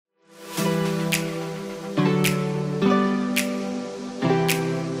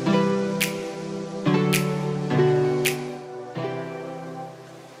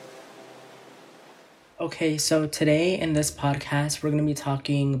Okay, so today in this podcast, we're going to be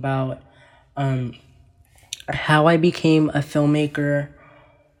talking about how I became a filmmaker.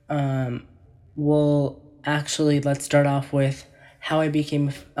 Well, actually, let's start off with how I became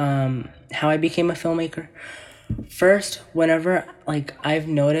a filmmaker. First, whenever I've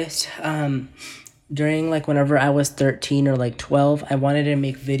noticed during whenever I was 13 or 12, I wanted to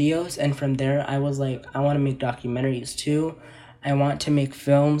make videos, and from there I was like, I want to make documentaries too. I want to make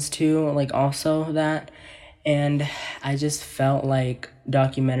films too, also that. And I just felt like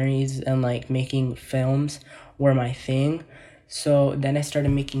documentaries and making films were my thing. So then I started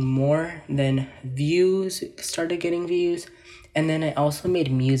making more, then views started getting views, and then I also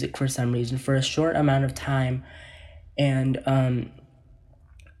made music for some reason for a short amount of time. And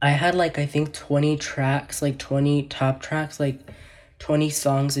I had I think 20 tracks, 20 top tracks, 20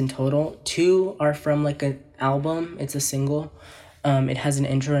 songs in total. Two are from an album, it's a single. It has an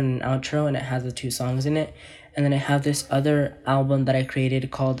intro and an outro, and it has the two songs in it. And then I have this other album that I created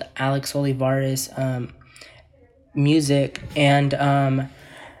called Alex Olivares Music, and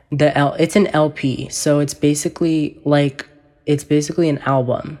it's an LP, so it's basically an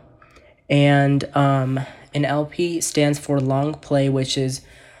album. And an LP stands for long play, which is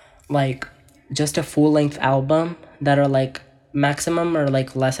just a full length album that are maximum or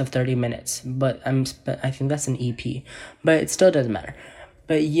less of 30 minutes, but I think that's an EP, but it still doesn't matter.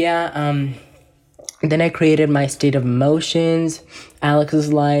 But yeah, then I created My State of Emotions,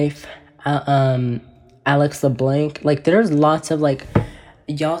 Alex's Life, Alex LeBlanc. There's lots of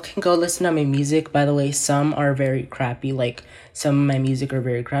y'all can go listen to my music. By the way, some are very crappy. Some of my music are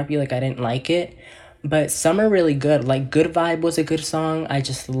very crappy. I didn't like it. But some are really good. Good Vibe was a good song. I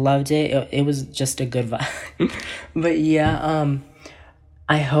just loved it. It was just a good vibe. But yeah,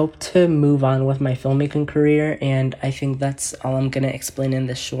 I hope to move on with my filmmaking career, and I think that's all I'm going to explain in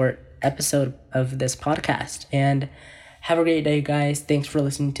this short episode of this podcast. And have a great day, guys. Thanks for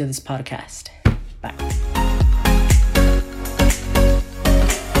listening to this podcast. Bye.